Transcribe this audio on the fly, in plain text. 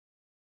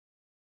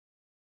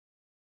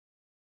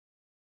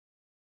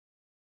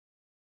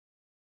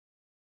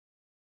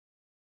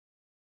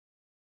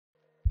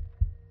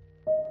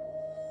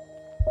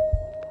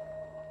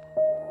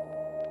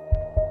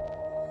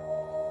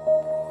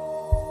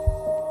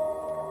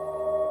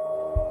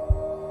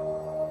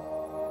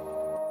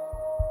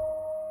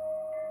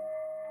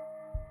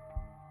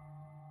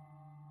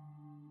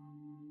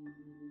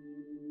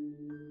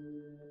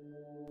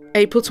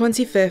April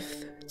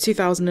 25th,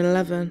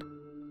 2011.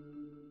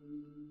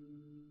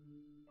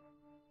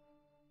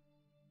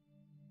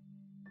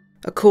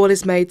 A call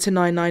is made to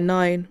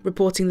 999,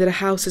 reporting that a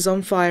house is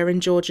on fire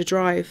in Georgia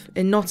Drive,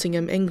 in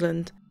Nottingham,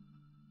 England.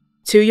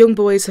 2 young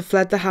boys have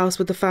fled the house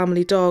with the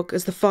family dog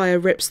as the fire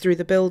rips through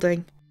the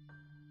building.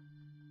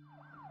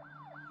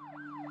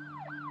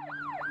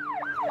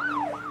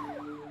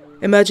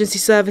 Emergency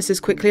services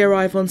quickly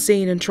arrive on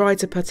scene and try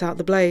to put out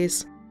the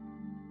blaze.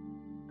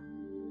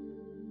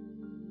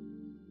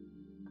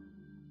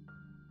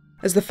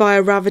 As the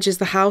fire ravages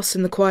the house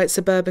in the quiet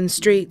suburban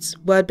streets,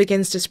 word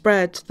begins to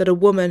spread that a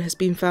woman has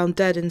been found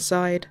dead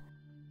inside.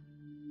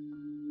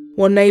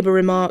 One neighbour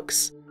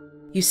remarks,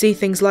 "You see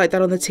things like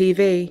that on the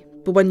TV,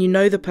 but when you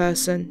know the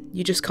person,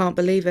 you just can't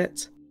believe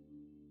it."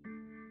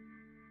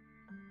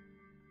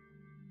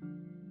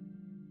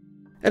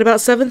 At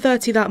about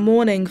 7:30 that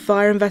morning,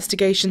 fire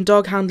investigation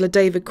dog handler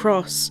David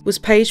Cross was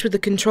paged with the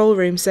control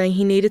room saying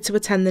he needed to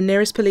attend the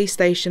nearest police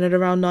station at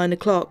around 9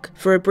 o'clock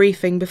for a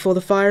briefing before the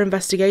fire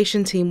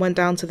investigation team went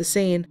down to the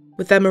scene,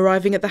 with them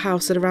arriving at the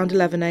house at around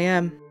 11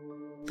 a.m.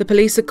 The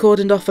police had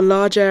cordoned off a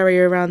large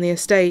area around the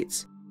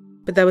estate,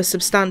 but there was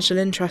substantial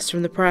interest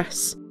from the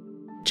press.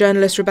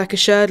 Journalist Rebecca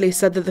Sherdley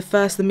said that the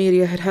first the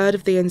media had heard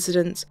of the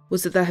incident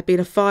was that there had been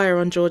a fire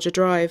on Georgia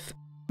Drive.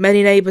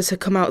 Many neighbours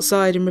had come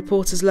outside and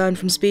reporters learned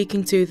from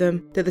speaking to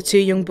them that the 2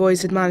 young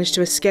boys had managed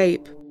to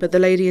escape, but the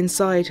lady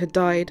inside had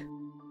died.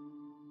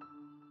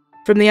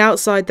 From the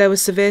outside there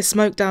was severe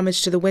smoke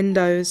damage to the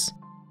windows.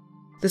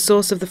 The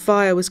source of the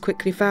fire was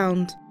quickly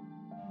found.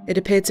 It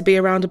appeared to be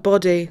around a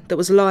body that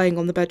was lying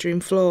on the bedroom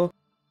floor.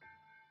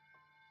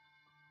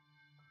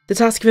 The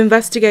task of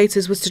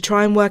investigators was to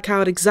try and work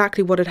out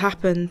exactly what had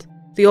happened.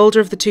 The older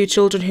of the 2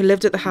 children who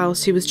lived at the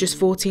house, who was just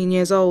 14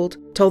 years old,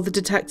 told the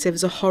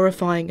detectives a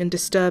horrifying and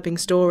disturbing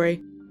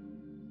story.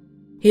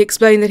 He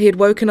explained that he had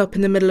woken up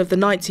in the middle of the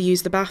night to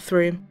use the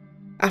bathroom.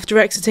 After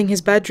exiting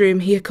his bedroom,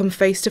 he had come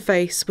face to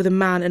face with a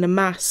man in a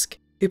mask,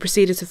 who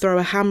proceeded to throw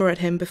a hammer at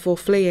him before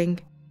fleeing.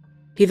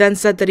 He then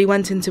said that he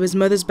went into his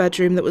mother's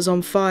bedroom that was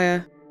on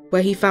fire,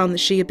 where he found that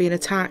she had been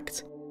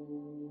attacked.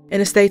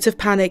 In a state of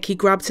panic, he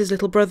grabbed his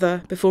little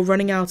brother before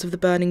running out of the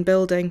burning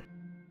building.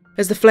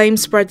 As the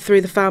flames spread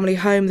through the family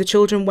home, the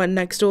children went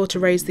next door to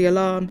raise the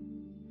alarm.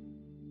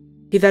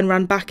 He then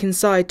ran back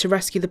inside to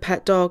rescue the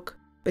pet dog,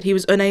 but he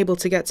was unable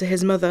to get to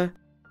his mother,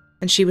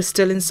 and she was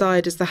still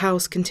inside as the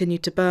house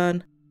continued to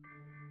burn.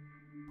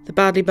 The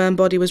badly burned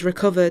body was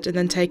recovered and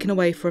then taken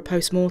away for a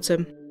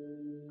post-mortem.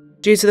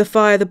 Due to the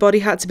fire, the body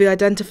had to be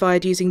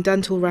identified using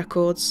dental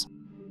records.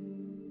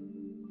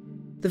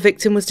 The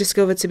victim was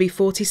discovered to be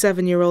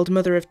 47-year-old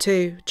mother of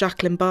 2,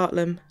 Jacqueline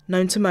Bartlam,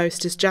 known to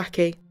most as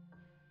Jackie.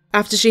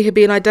 After she had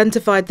been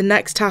identified, the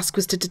next task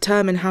was to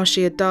determine how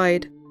she had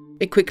died.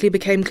 It quickly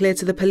became clear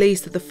to the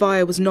police that the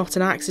fire was not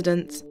an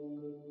accident.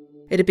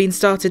 It had been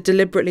started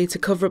deliberately to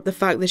cover up the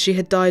fact that she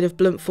had died of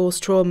blunt force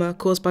trauma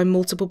caused by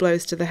multiple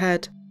blows to the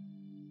head.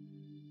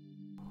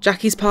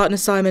 Jackie's partner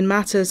Simon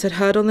Matters had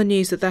heard on the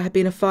news that there had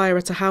been a fire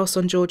at a house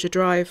on Georgia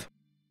Drive.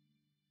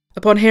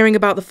 Upon hearing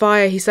about the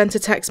fire, he sent a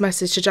text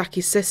message to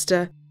Jackie's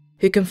sister,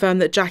 who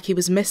confirmed that Jackie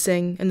was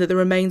missing and that the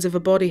remains of a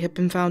body had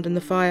been found in the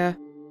fire.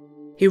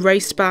 He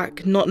raced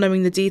back, not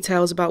knowing the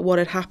details about what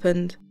had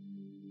happened.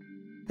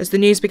 As the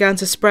news began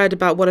to spread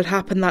about what had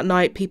happened that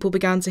night, people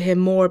began to hear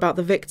more about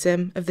the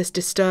victim of this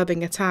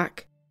disturbing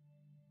attack.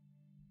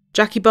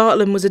 Jackie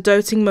Bartlam was a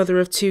doting mother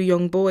of 2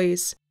 young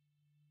boys.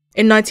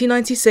 In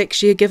 1996,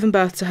 she had given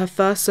birth to her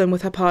first son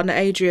with her partner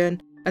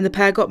Adrian, and the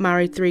pair got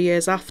married 3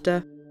 years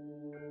after.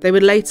 They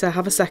would later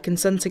have a second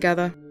son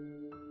together.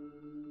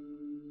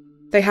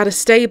 They had a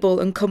stable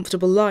and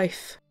comfortable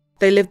life.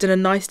 They lived in a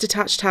nice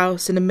detached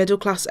house in a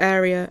middle-class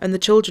area, and the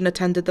children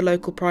attended the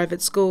local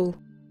private school.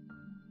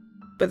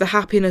 But the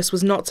happiness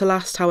was not to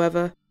last,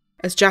 however,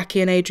 as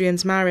Jackie and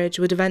Adrian's marriage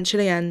would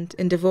eventually end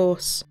in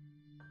divorce.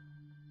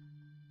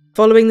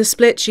 Following the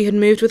split, she had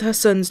moved with her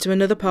sons to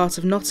another part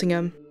of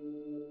Nottingham.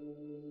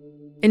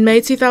 In May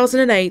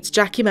 2008,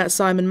 Jackie met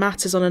Simon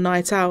Matters on a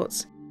night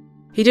out.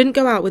 He didn't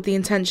go out with the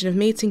intention of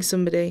meeting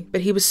somebody,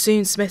 but he was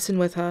soon smitten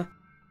with her.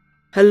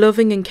 Her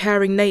loving and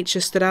caring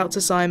nature stood out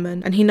to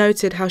Simon, and he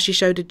noted how she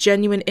showed a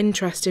genuine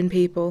interest in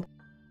people.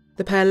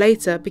 The pair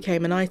later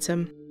became an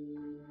item.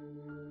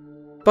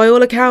 By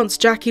all accounts,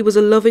 Jackie was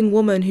a loving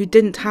woman who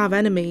didn't have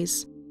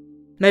enemies.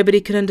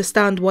 Nobody can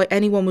understand why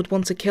anyone would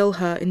want to kill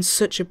her in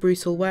such a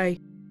brutal way.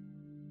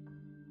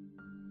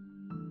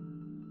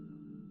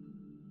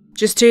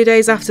 Just 2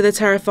 days after the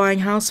terrifying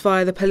house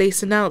fire, the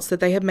police announced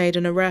that they had made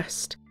an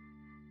arrest.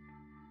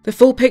 The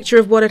full picture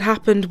of what had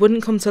happened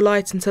wouldn't come to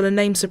light until a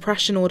name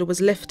suppression order was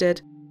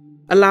lifted,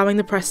 allowing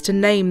the press to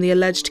name the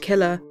alleged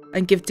killer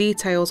and give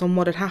details on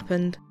what had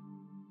happened.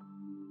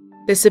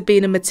 This had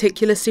been a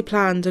meticulously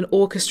planned and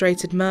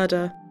orchestrated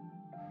murder.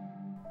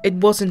 It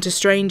wasn't a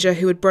stranger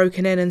who had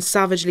broken in and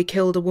savagely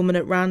killed a woman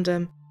at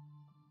random.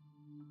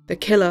 The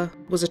killer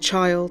was a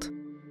child.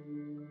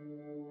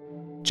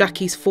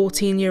 Jackie's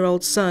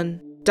 14-year-old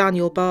son,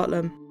 Daniel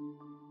Bartlam.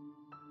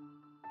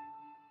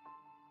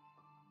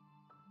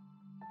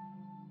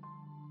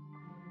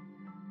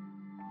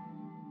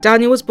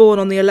 Daniel was born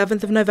on the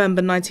 11th of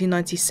November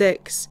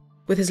 1996,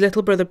 with his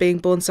little brother being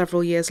born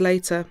several years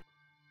later.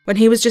 When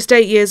he was just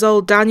 8 years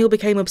old, Daniel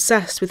became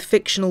obsessed with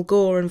fictional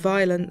gore and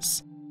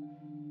violence.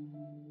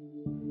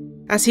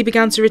 As he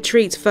began to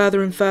retreat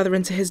further and further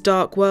into his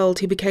dark world,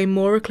 he became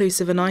more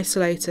reclusive and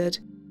isolated.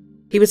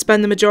 He would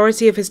spend the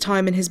majority of his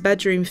time in his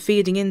bedroom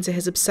feeding into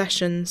his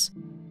obsessions.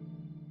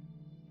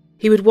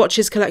 He would watch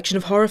his collection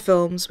of horror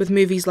films, with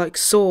movies like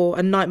Saw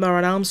and Nightmare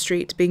on Elm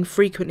Street being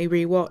frequently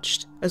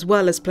rewatched, as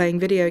well as playing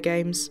video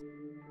games.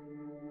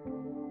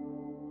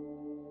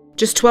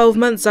 Just 12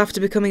 months after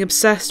becoming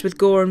obsessed with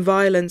gore and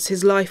violence,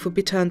 his life would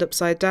be turned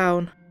upside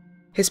down.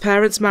 His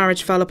parents'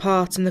 marriage fell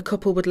apart and the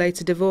couple would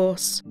later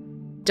divorce.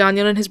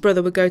 Daniel and his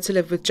brother would go to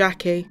live with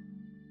Jackie.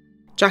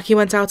 Jackie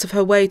went out of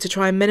her way to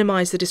try and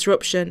minimise the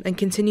disruption and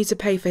continue to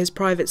pay for his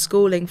private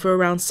schooling for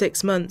around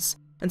 6 months,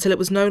 until it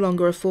was no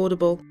longer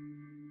affordable.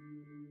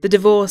 The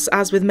divorce,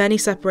 as with many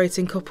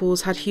separating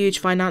couples, had huge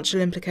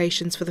financial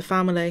implications for the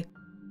family.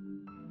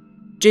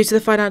 Due to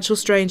the financial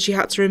strain, she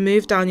had to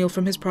remove Daniel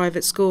from his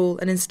private school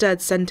and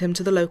instead send him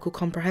to the local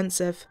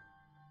comprehensive.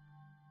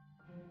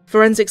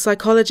 Forensic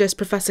psychologist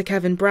Professor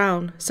Kevin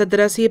Brown said that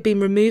as he had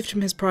been removed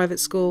from his private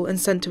school and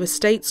sent to a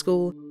state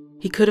school,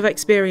 he could have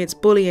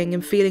experienced bullying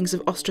and feelings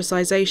of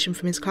ostracisation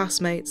from his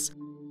classmates,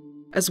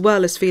 as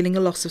well as feeling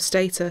a loss of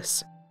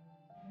status.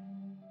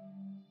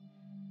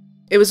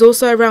 It was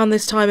also around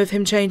this time of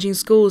him changing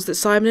schools that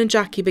Simon and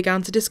Jackie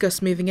began to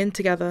discuss moving in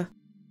together,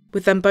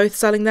 with them both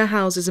selling their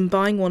houses and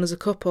buying one as a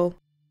couple.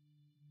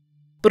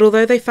 But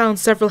although they found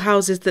several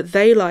houses that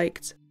they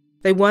liked,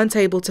 they weren't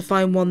able to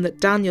find one that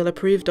Daniel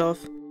approved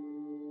of.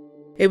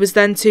 It was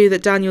then too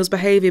that Daniel's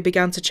behaviour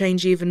began to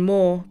change even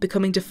more,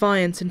 becoming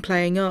defiant and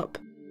playing up.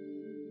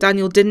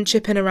 Daniel didn't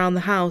chip in around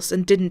the house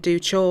and didn't do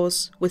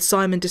chores, with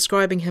Simon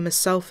describing him as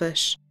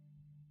selfish.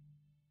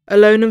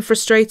 Alone and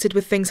frustrated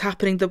with things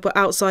happening that were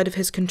outside of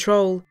his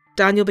control,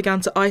 Daniel began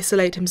to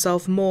isolate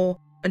himself more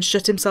and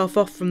shut himself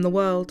off from the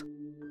world.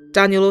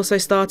 Daniel also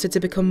started to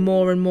become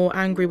more and more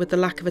angry with the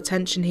lack of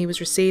attention he was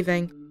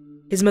receiving.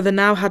 His mother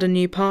now had a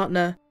new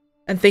partner,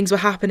 and things were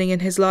happening in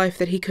his life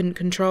that he couldn't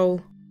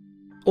control,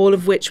 all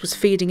of which was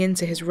feeding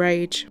into his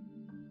rage.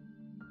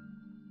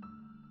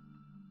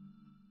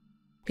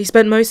 He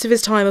spent most of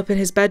his time up in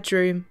his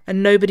bedroom,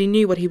 and nobody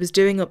knew what he was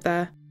doing up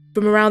there.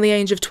 From around the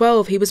age of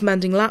 12, he was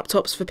mending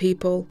laptops for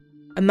people,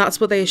 and that's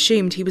what they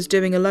assumed he was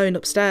doing alone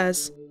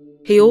upstairs.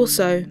 He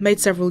also made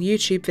several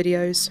YouTube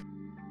videos.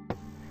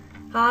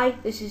 Hi,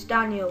 this is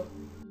Daniel.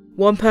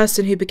 One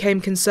person who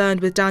became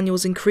concerned with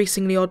Daniel's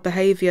increasingly odd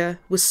behaviour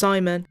was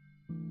Simon.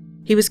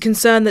 He was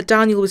concerned that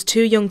Daniel was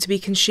too young to be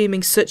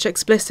consuming such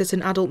explicit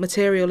and adult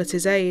material at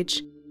his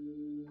age.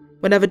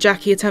 Whenever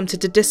Jackie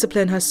attempted to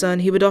discipline her son,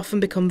 he would often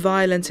become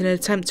violent in an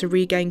attempt to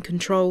regain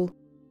control.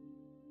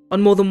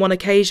 On more than one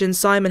occasion,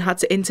 Simon had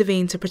to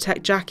intervene to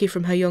protect Jackie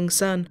from her young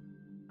son.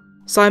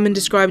 Simon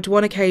described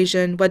one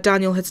occasion where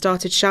Daniel had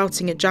started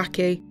shouting at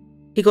Jackie.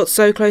 He got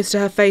so close to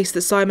her face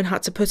that Simon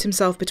had to put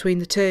himself between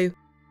the two.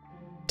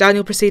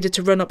 Daniel proceeded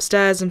to run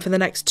upstairs, and for the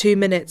next 2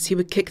 minutes he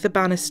would kick the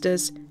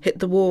banisters, hit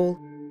the wall,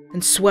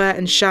 and swear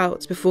and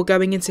shout before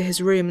going into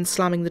his room and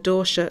slamming the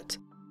door shut.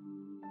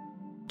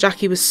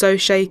 Jackie was so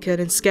shaken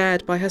and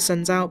scared by her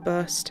son's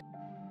outburst.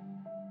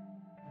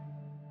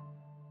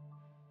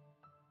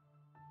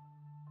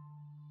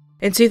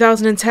 In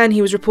 2010,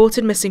 he was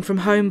reported missing from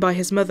home by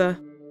his mother.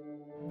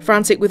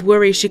 Frantic with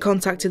worry, she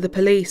contacted the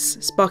police,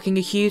 sparking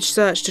a huge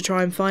search to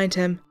try and find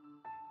him.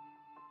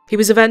 He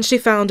was eventually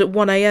found at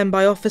 1 AM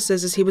by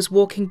officers as he was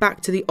walking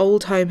back to the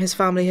old home his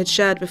family had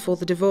shared before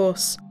the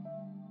divorce.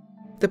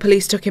 The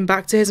police took him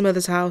back to his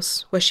mother's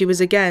house, where she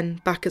was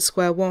again back at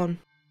square one.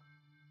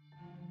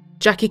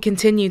 Jackie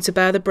continued to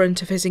bear the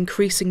brunt of his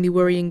increasingly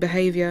worrying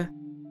behaviour.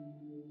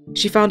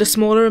 She found a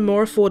smaller and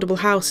more affordable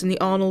house in the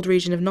Arnold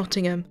region of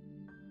Nottingham.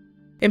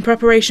 In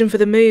preparation for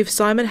the move,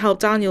 Simon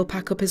helped Daniel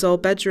pack up his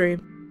old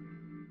bedroom.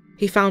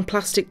 He found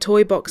plastic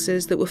toy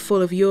boxes that were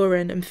full of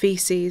urine and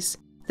faeces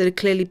that had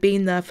clearly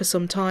been there for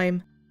some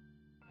time.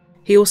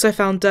 He also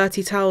found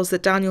dirty towels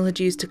that Daniel had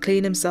used to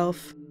clean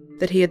himself,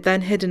 that he had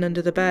then hidden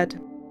under the bed.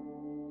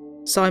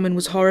 Simon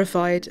was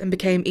horrified and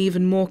became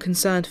even more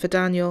concerned for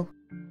Daniel.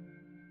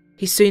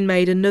 He soon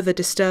made another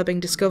disturbing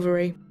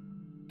discovery.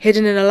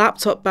 Hidden in a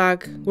laptop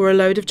bag were a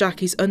load of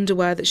Jackie's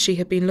underwear that she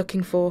had been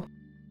looking for.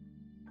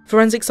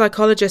 Forensic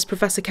psychologist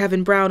Professor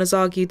Kevin Brown has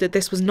argued that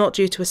this was not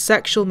due to a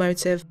sexual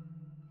motive,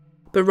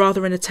 but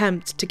rather an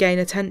attempt to gain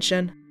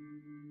attention.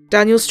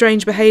 Daniel's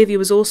strange behaviour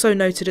was also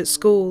noted at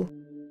school.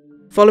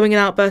 Following an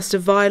outburst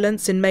of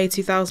violence in May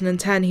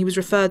 2010, he was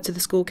referred to the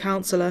school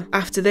counsellor.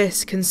 After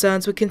this,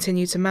 concerns would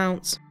continue to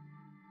mount.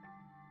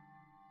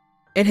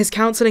 In his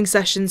counselling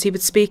sessions, he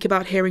would speak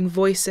about hearing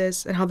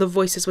voices and how the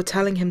voices were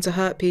telling him to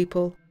hurt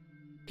people.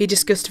 He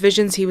discussed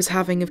visions he was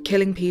having of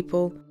killing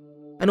people,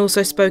 and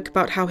also spoke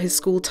about how his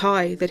school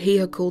tie, that he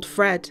had called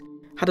Fred,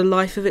 had a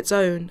life of its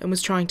own and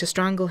was trying to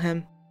strangle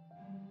him.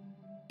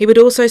 He would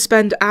also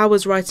spend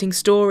hours writing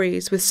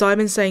stories, with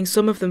Simon saying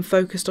some of them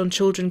focused on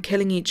children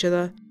killing each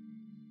other.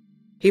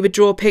 He would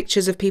draw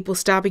pictures of people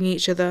stabbing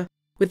each other,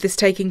 with this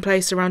taking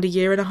place around a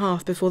year and a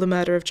half before the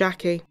murder of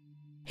Jackie.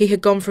 He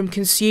had gone from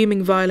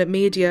consuming violent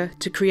media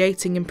to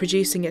creating and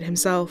producing it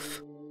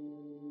himself.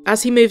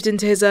 As he moved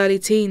into his early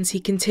teens, he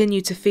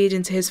continued to feed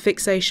into his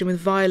fixation with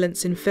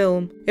violence in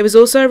film. It was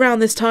also around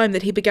this time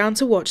that he began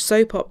to watch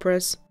soap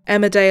operas.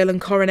 Emmerdale and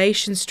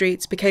Coronation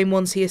Street became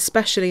ones he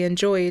especially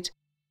enjoyed,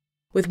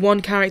 with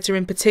one character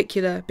in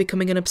particular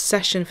becoming an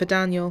obsession for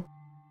Daniel.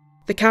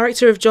 The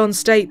character of John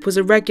Stape was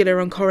a regular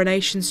on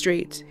Coronation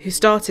Street, who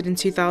started in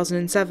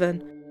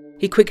 2007.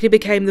 He quickly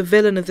became the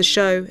villain of the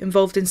show,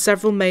 involved in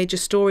several major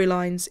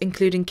storylines,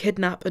 including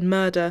kidnap and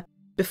murder,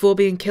 before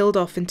being killed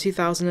off in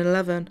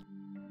 2011.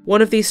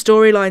 One of these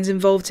storylines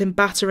involved him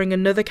battering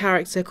another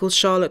character called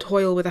Charlotte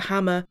Hoyle with a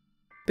hammer,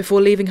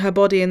 before leaving her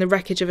body in the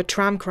wreckage of a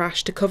tram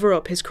crash to cover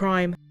up his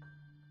crime.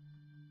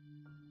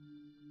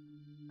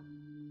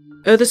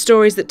 Other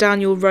stories that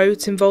Daniel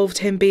wrote involved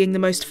him being the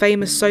most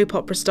famous soap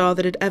opera star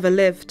that had ever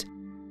lived,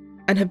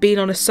 and had been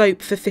on a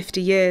soap for 50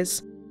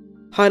 years,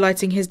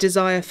 highlighting his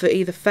desire for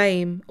either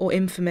fame or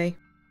infamy.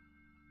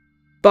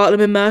 Bartlam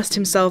immersed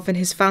himself in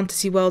his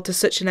fantasy world to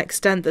such an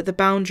extent that the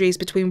boundaries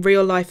between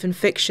real life and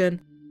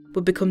fiction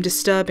would become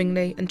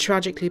disturbingly and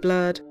tragically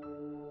blurred.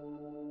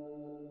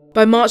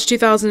 By March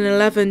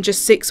 2011,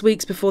 just 6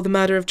 weeks before the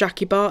murder of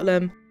Jackie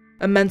Bartlam,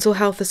 a mental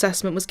health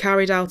assessment was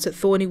carried out at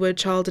Thornywood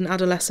Child and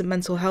Adolescent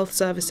Mental Health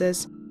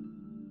Services.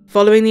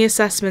 Following the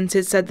assessment,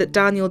 it said that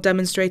Daniel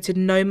demonstrated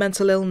no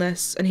mental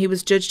illness and he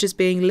was judged as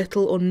being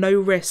little or no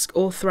risk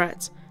or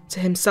threat to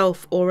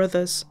himself or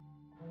others.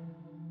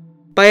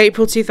 By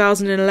April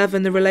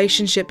 2011, the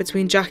relationship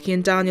between Jackie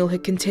and Daniel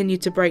had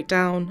continued to break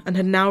down and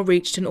had now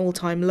reached an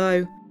all-time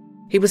low.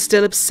 He was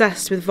still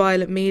obsessed with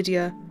violent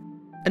media,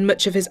 and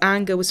much of his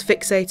anger was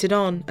fixated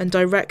on and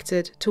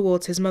directed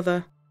towards his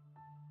mother.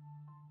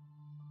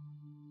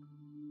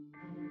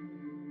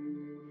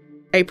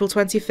 April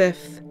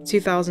 25th,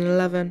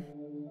 2011.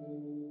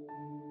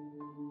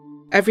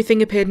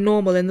 Everything appeared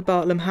normal in the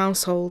Bartlam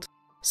household.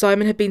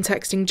 Simon had been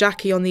texting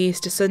Jackie on the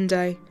Easter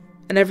Sunday,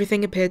 and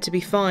everything appeared to be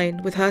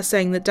fine, with her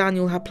saying that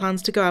Daniel had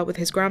plans to go out with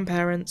his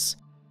grandparents.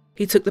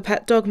 He took the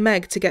pet dog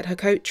Meg to get her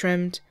coat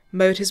trimmed,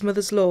 mowed his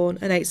mother's lawn,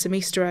 and ate some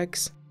Easter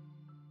eggs.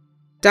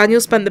 Daniel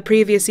spent the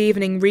previous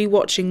evening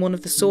re-watching one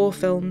of the Saw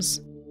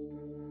films.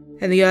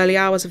 In the early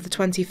hours of the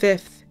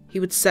 25th, he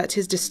would set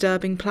his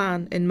disturbing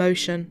plan in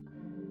motion.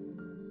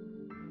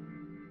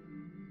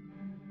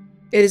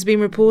 It has been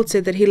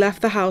reported that he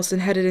left the house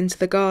and headed into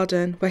the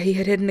garden, where he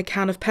had hidden a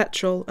can of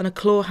petrol and a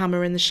claw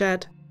hammer in the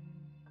shed.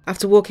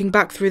 After walking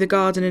back through the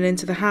garden and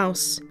into the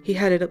house, he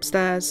headed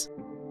upstairs.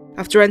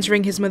 After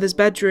entering his mother's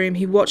bedroom,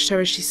 he watched her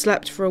as she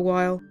slept for a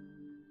while.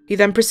 He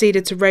then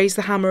proceeded to raise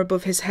the hammer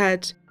above his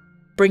head,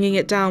 bringing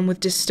it down with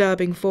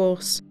disturbing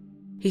force.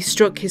 He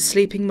struck his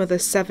sleeping mother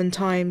 7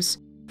 times,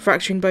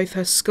 fracturing both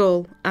her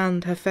skull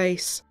and her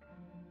face.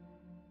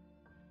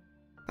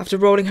 After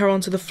rolling her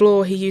onto the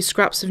floor, he used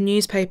scraps of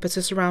newspaper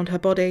to surround her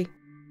body.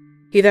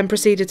 He then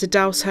proceeded to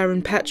douse her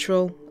in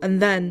petrol,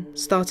 and then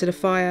started a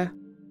fire.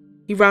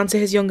 He ran to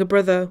his younger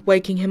brother,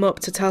 waking him up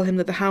to tell him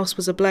that the house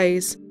was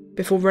ablaze,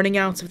 before running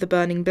out of the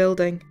burning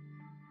building.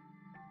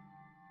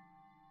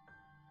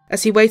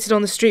 As he waited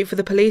on the street for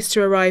the police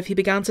to arrive, he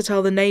began to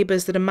tell the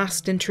neighbours that a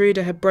masked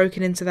intruder had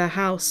broken into their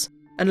house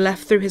and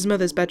left through his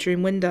mother's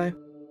bedroom window.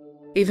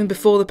 Even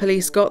before the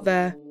police got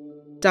there,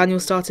 Daniel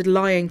started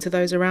lying to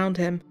those around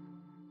him.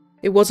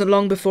 It wasn't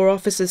long before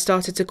officers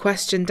started to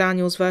question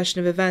Daniel's version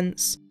of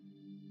events.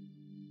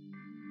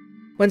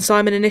 When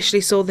Simon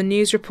initially saw the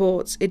news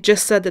reports, it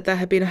just said that there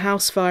had been a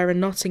house fire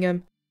in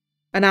Nottingham.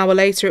 An hour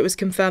later, it was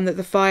confirmed that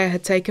the fire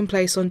had taken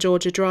place on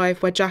Georgia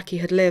Drive, where Jackie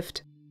had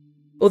lived.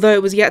 Although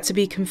it was yet to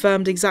be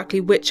confirmed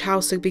exactly which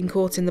house had been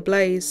caught in the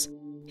blaze,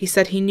 he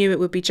said he knew it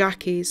would be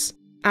Jackie's,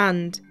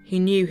 and he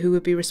knew who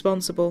would be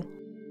responsible.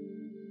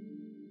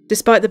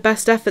 Despite the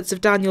best efforts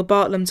of Daniel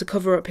Bartlam to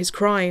cover up his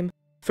crime,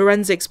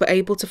 forensics were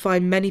able to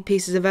find many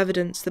pieces of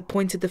evidence that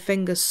pointed the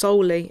finger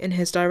solely in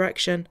his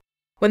direction.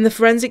 When the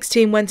forensics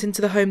team went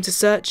into the home to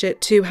search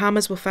it, 2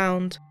 hammers were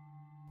found.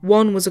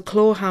 One was a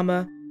claw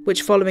hammer,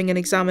 which following an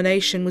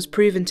examination was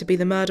proven to be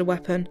the murder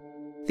weapon.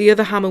 The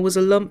other hammer was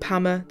a lump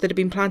hammer that had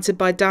been planted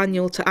by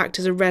Daniel to act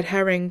as a red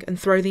herring and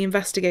throw the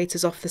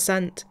investigators off the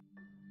scent.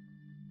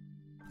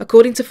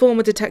 According to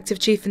former Detective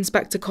Chief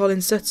Inspector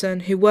Colin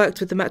Sutton, who worked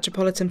with the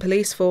Metropolitan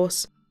Police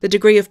Force, the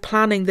degree of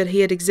planning that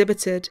he had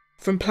exhibited,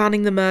 from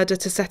planning the murder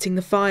to setting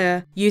the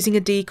fire, using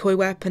a decoy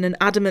weapon and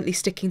adamantly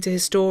sticking to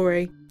his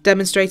story,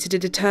 demonstrated a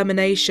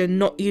determination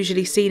not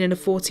usually seen in a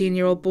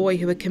 14-year-old boy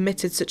who had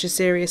committed such a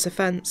serious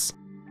offence.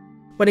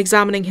 When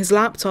examining his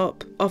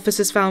laptop,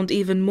 officers found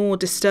even more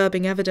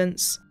disturbing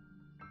evidence.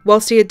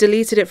 Whilst he had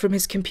deleted it from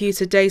his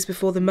computer days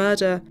before the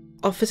murder,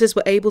 officers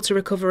were able to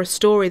recover a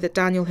story that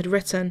Daniel had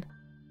written.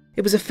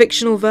 It was a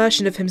fictional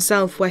version of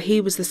himself where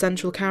he was the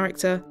central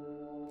character.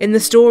 In the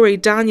story,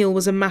 Daniel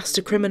was a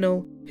master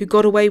criminal who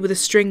got away with a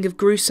string of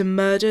gruesome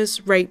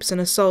murders, rapes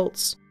and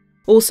assaults.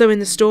 Also in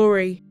the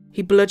story,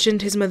 he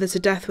bludgeoned his mother to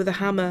death with a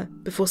hammer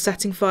before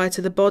setting fire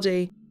to the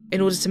body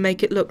in order to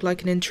make it look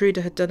like an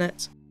intruder had done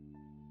it.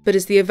 But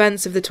as the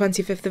events of the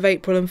 25th of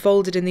April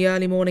unfolded in the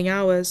early morning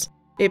hours,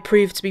 it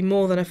proved to be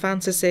more than a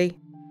fantasy.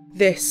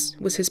 This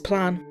was his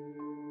plan.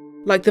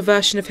 Like the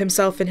version of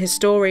himself in his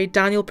story,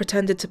 Daniel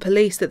pretended to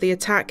police that the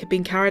attack had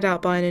been carried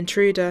out by an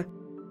intruder.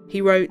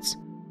 He wrote,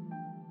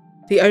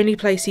 "The only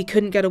place he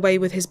couldn't get away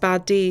with his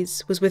bad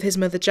deeds was with his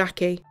mother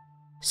Jackie.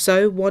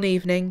 So, one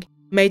evening,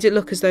 made it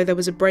look as though there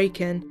was a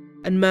break-in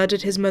and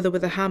murdered his mother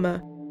with a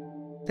hammer,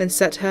 then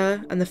set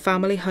her and the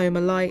family home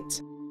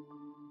alight."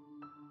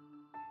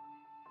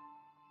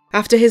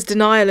 After his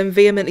denial and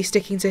vehemently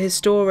sticking to his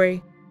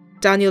story,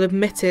 Daniel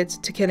admitted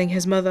to killing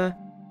his mother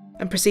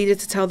and proceeded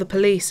to tell the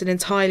police an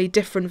entirely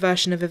different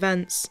version of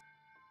events.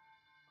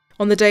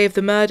 On the day of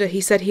the murder,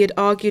 he said he had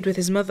argued with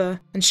his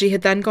mother and she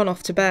had then gone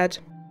off to bed.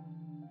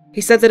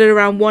 He said that at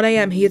around 1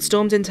 AM he had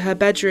stormed into her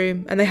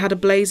bedroom and they had a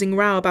blazing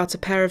row about a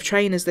pair of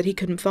trainers that he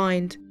couldn't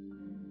find.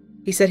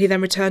 He said he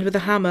then returned with a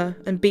hammer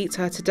and beat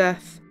her to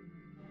death.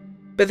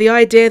 But the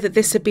idea that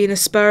this had been a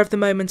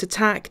spur-of-the-moment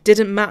attack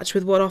didn't match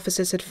with what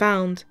officers had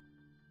found.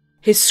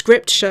 His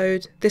script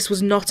showed this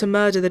was not a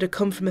murder that had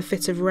come from a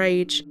fit of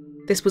rage.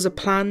 This was a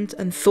planned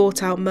and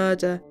thought-out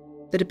murder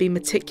that had been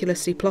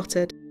meticulously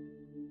plotted.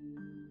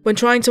 When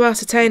trying to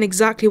ascertain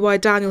exactly why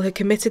Daniel had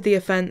committed the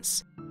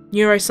offence,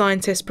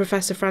 neuroscientist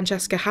Professor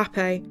Francesca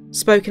Happe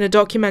spoke in a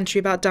documentary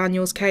about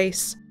Daniel's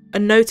case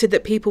and noted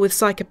that people with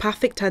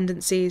psychopathic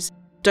tendencies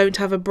don't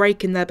have a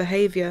break in their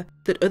behaviour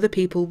that other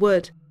people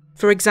would.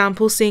 For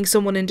example, seeing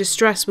someone in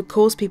distress would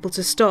cause people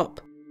to stop,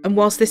 and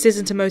whilst this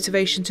isn't a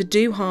motivation to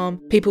do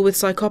harm, people with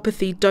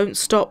psychopathy don't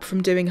stop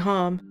from doing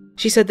harm.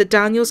 She said that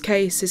Daniel's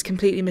case is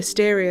completely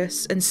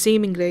mysterious and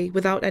seemingly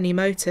without any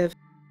motive.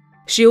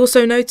 She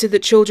also noted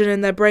that children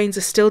and their brains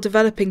are still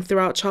developing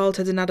throughout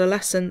childhood and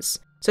adolescence,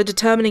 so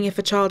determining if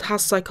a child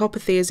has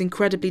psychopathy is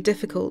incredibly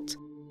difficult.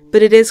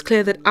 But it is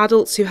clear that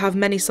adults who have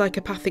many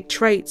psychopathic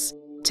traits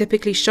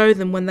typically show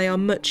them when they are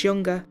much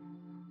younger.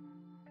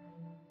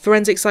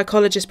 Forensic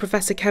psychologist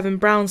Professor Kevin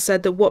Brown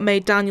said that what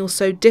made Daniel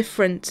so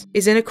different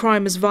is in a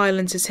crime as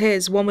violent as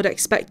his, one would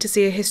expect to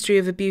see a history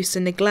of abuse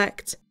and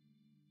neglect,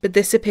 but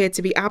this appeared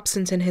to be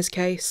absent in his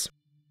case.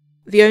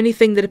 The only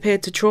thing that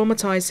appeared to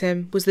traumatise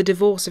him was the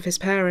divorce of his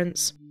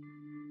parents.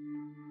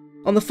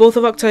 On the 4th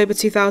of October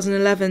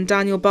 2011,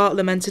 Daniel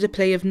Bartlam entered a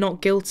plea of not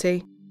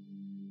guilty.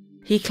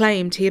 He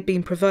claimed he had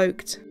been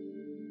provoked.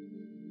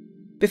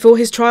 Before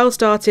his trial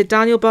started,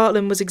 Daniel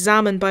Bartlam was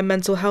examined by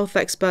mental health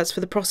experts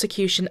for the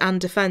prosecution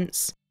and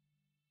defence,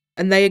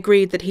 and they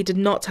agreed that he did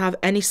not have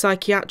any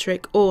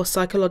psychiatric or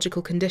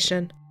psychological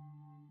condition.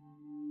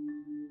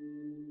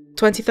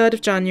 23rd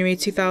of January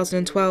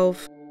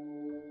 2012.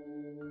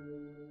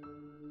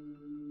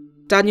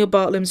 Daniel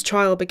Bartlam's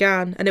trial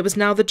began, and it was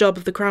now the job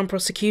of the Crown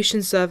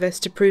Prosecution Service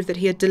to prove that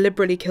he had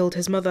deliberately killed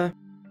his mother.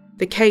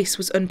 The case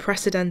was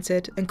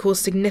unprecedented and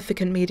caused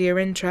significant media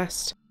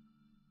interest.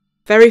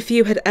 Very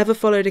few had ever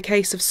followed a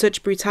case of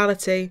such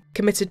brutality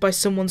committed by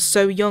someone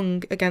so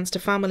young against a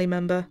family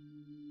member.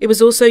 It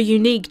was also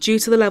unique due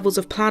to the levels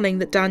of planning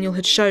that Daniel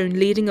had shown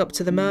leading up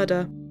to the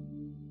murder.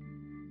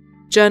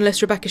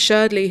 Journalist Rebecca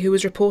Sherdley, who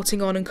was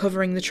reporting on and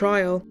covering the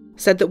trial,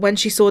 said that when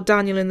she saw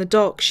Daniel in the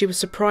dock, she was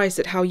surprised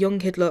at how young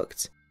he'd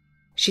looked.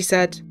 She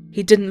said,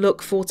 "He didn't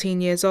look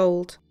 14 years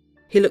old.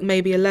 He looked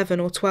maybe 11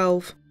 or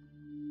 12.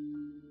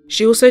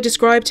 She also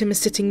described him as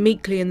sitting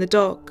meekly in the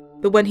dock,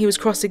 but when he was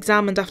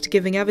cross-examined after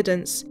giving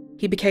evidence,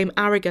 he became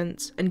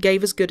arrogant and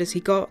gave as good as he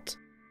got.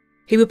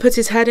 He would put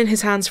his head in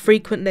his hands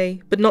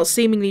frequently, but not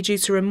seemingly due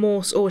to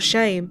remorse or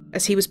shame,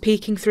 as he was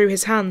peeking through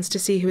his hands to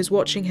see who was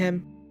watching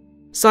him.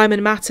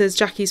 Simon Matters,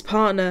 Jackie's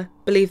partner,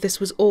 believed this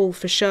was all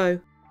for show.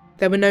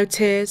 There were no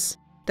tears,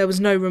 there was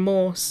no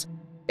remorse.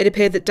 It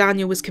appeared that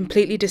Daniel was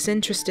completely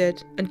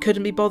disinterested and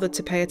couldn't be bothered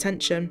to pay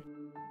attention."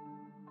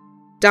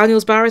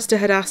 Daniel's barrister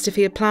had asked if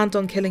he had planned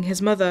on killing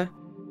his mother.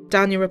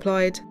 Daniel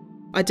replied,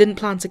 "I didn't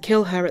plan to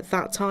kill her at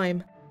that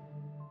time."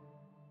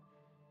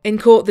 In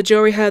court, the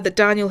jury heard that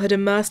Daniel had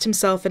immersed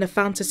himself in a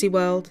fantasy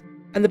world,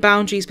 and the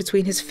boundaries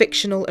between his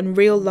fictional and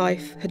real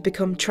life had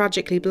become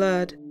tragically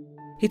blurred.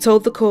 He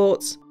told the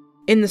court,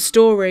 "In the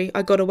story,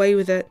 I got away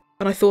with it,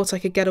 and I thought I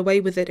could get away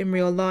with it in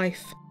real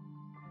life."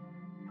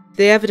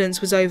 The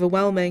evidence was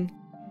overwhelming,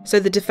 so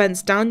the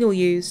defence Daniel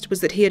used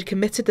was that he had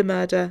committed the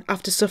murder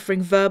after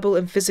suffering verbal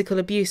and physical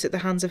abuse at the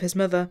hands of his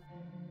mother.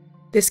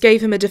 This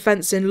gave him a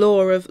defence in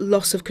law of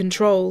loss of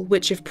control,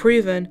 which, if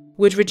proven,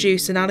 would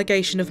reduce an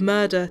allegation of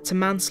murder to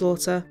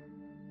manslaughter.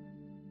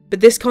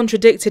 But this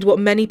contradicted what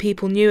many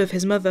people knew of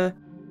his mother.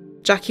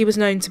 Jackie was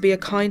known to be a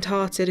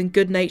kind-hearted and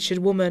good-natured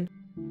woman,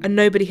 and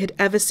nobody had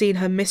ever seen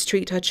her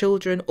mistreat her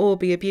children or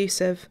be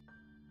abusive.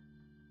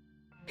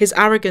 His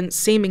arrogance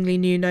seemingly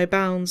knew no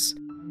bounds.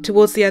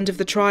 Towards the end of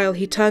the trial,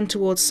 he turned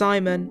towards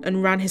Simon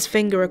and ran his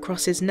finger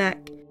across his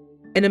neck,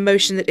 in a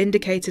motion that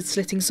indicated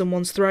slitting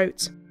someone's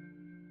throat.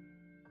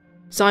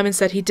 Simon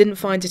said he didn't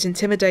find it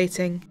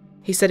intimidating.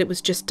 He said it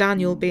was just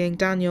Daniel being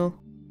Daniel.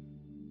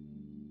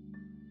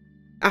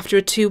 After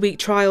a 2-week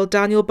trial,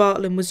 Daniel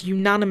Bartlam was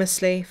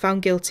unanimously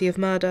found guilty of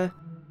murder.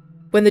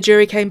 When the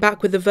jury came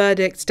back with the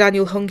verdict,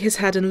 Daniel hung his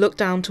head and looked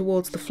down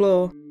towards the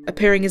floor,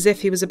 appearing as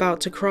if he was about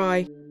to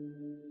cry.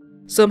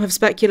 Some have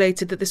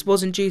speculated that this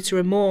wasn't due to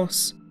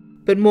remorse,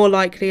 but more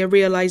likely a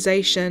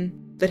realisation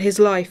that his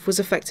life was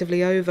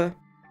effectively over.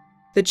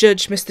 The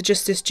judge, Mr.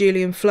 Justice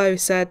Julian Flo,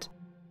 said,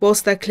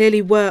 "Whilst there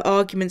clearly were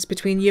arguments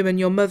between you and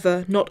your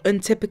mother, not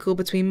untypical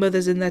between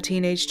mothers and their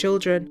teenage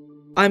children,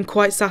 I am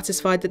quite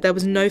satisfied that there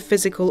was no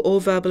physical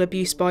or verbal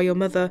abuse by your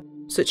mother,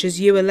 such as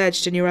you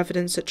alleged in your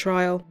evidence at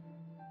trial."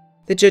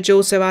 The judge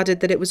also added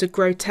that it was a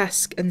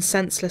grotesque and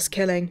senseless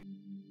killing.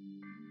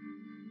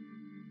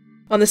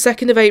 On the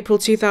 2nd of April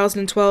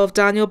 2012,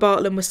 Daniel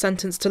Bartlam was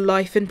sentenced to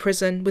life in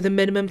prison with a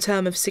minimum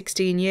term of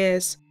 16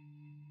 years.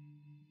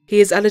 He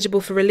is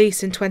eligible for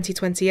release in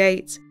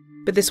 2028,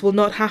 but this will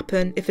not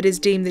happen if it is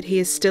deemed that he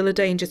is still a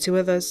danger to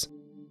others.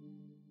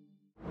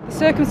 The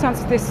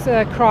circumstances of this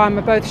crime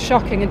are both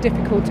shocking and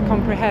difficult to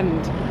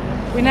comprehend.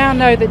 We now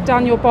know that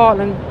Daniel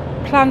Bartlam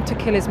planned to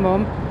kill his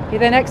mum. He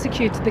then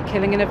executed the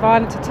killing in a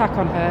violent attack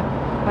on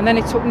her, and then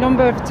he took a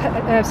number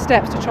of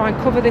steps to try and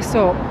cover this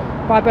up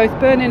by both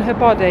burning her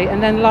body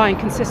and then lying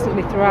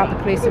consistently throughout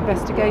the police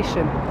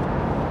investigation.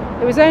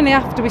 It was only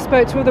after we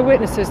spoke to other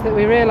witnesses that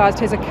we realised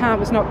his account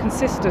was not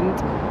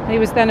consistent, and he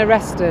was then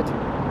arrested.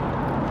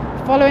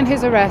 Following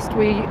his arrest,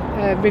 we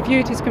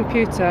reviewed his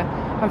computer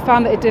and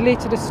found that it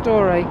deleted a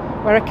story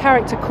where a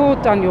character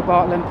called Daniel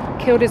Bartlam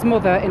killed his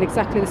mother in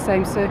exactly the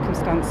same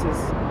circumstances.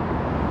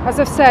 As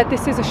I've said,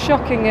 this is a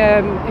shocking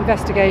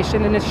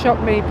investigation and has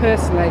shocked me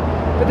personally,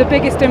 but the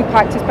biggest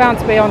impact is bound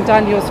to be on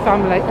Daniel's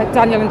family,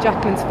 Daniel and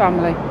Jacqueline's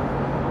family.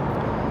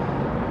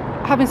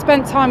 Having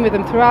spent time with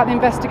them throughout the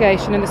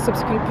investigation and the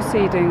subsequent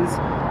proceedings,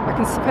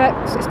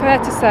 it's fair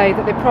to say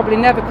that they probably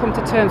never come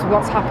to terms with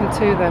what's happened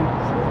to them.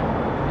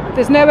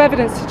 There's no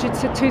evidence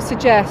to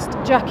suggest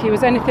Jackie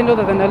was anything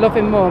other than a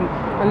loving mum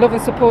and loved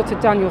and supported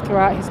Daniel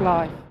throughout his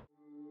life.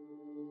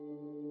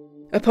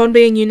 Upon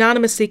being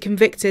unanimously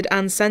convicted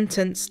and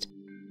sentenced,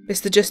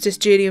 Mr. Justice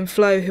Julian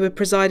Flo, who had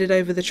presided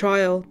over the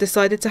trial,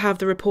 decided to have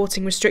the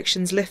reporting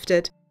restrictions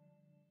lifted.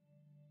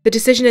 The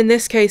decision in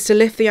this case to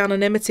lift the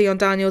anonymity on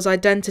Daniel's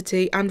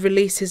identity and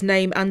release his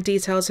name and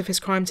details of his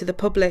crime to the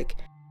public,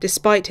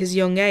 despite his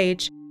young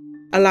age,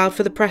 allowed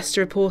for the press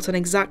to report on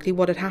exactly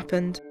what had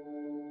happened.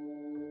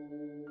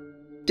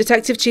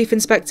 Detective Chief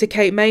Inspector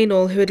Kate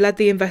Maynall, who had led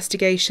the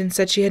investigation,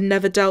 said she had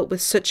never dealt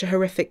with such a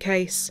horrific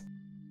case.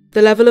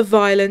 The level of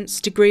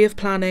violence, degree of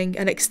planning,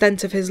 and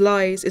extent of his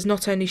lies is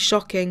not only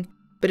shocking,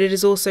 but it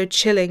is also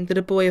chilling that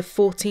a boy of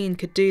 14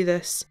 could do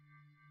this.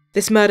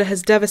 This murder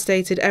has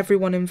devastated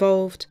everyone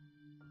involved.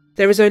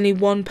 There is only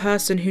one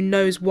person who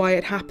knows why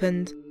it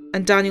happened,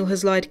 and Daniel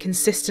has lied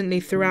consistently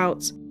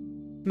throughout,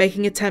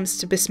 making attempts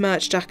to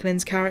besmirch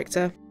Jacqueline's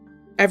character.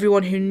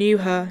 Everyone who knew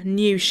her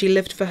knew she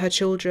lived for her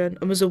children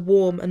and was a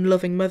warm and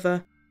loving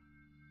mother.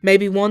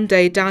 Maybe one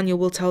day Daniel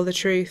will tell the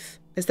truth,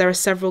 as there are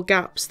several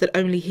gaps that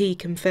only he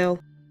can fill.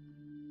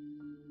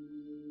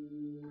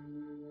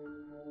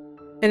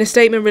 In a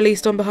statement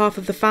released on behalf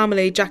of the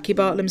family, Jackie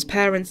Bartlam's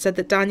parents said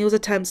that Daniel's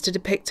attempts to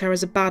depict her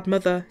as a bad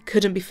mother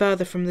couldn't be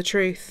further from the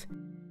truth.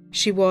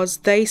 She was,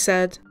 they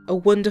said, a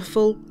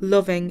wonderful,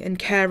 loving and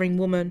caring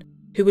woman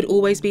who would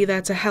always be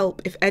there to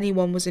help if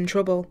anyone was in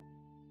trouble.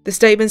 The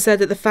statement said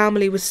that the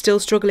family was still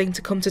struggling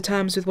to come to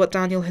terms with what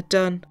Daniel had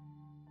done.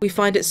 We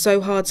find it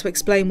so hard to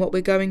explain what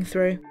we're going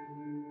through.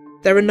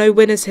 There are no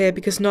winners here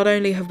because not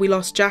only have we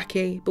lost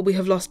Jackie, but we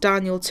have lost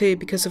Daniel too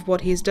because of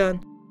what he's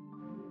done.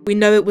 We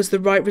know it was the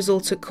right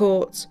result at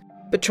court,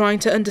 but trying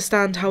to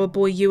understand how a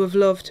boy you have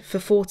loved for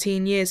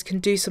 14 years can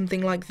do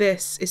something like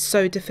this is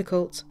so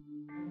difficult.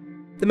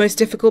 The most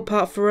difficult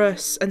part for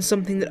us, and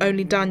something that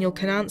only Daniel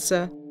can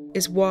answer,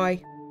 is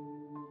why.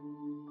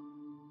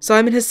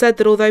 Simon has said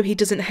that although he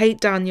doesn't hate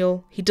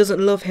Daniel, he doesn't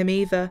love him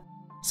either,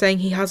 saying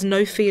he has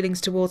no feelings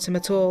towards him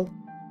at all.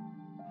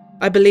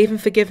 I believe in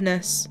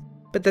forgiveness,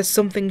 but there's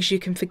some things you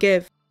can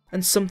forgive,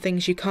 and some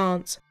things you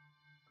can't.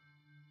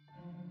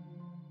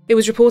 It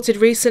was reported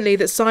recently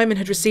that Simon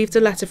had received a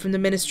letter from the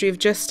Ministry of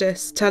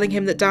Justice telling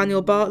him that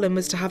Daniel Bartlam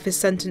was to have his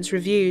sentence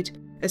reviewed,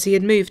 as he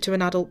had moved to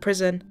an adult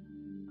prison.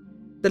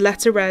 The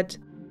letter read,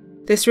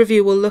 "This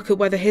review will look at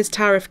whether his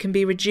tariff can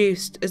be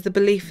reduced, as the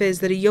belief is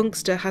that a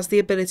youngster has the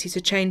ability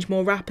to change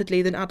more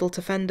rapidly than adult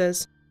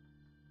offenders.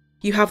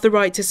 You have the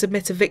right to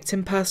submit a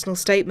victim personal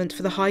statement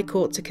for the High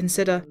Court to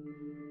consider."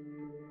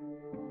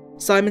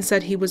 Simon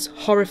said he was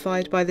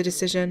horrified by the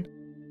decision.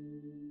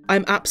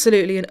 "I'm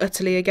absolutely and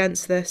utterly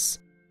against this.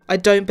 I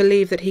don't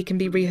believe that he can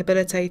be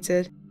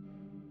rehabilitated.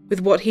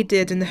 With what he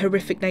did and the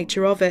horrific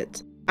nature of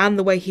it, and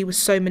the way he was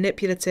so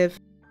manipulative,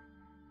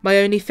 my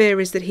only fear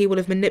is that he will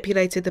have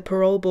manipulated the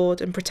parole board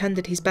and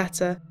pretended he's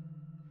better.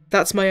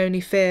 That's my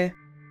only fear.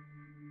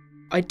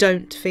 I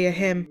don't fear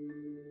him."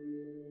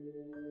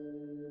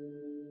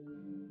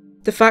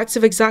 The facts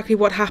of exactly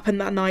what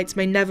happened that night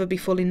may never be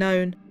fully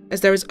known,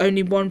 as there is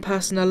only one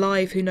person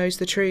alive who knows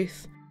the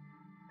truth.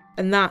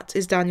 And that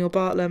is Daniel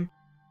Bartlam.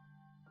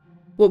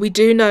 What we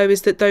do know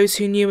is that those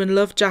who knew and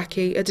loved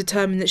Jackie are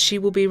determined that she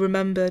will be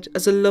remembered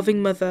as a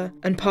loving mother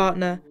and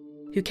partner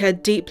who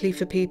cared deeply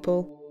for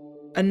people,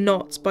 and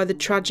not by the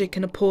tragic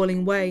and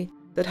appalling way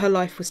that her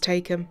life was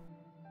taken.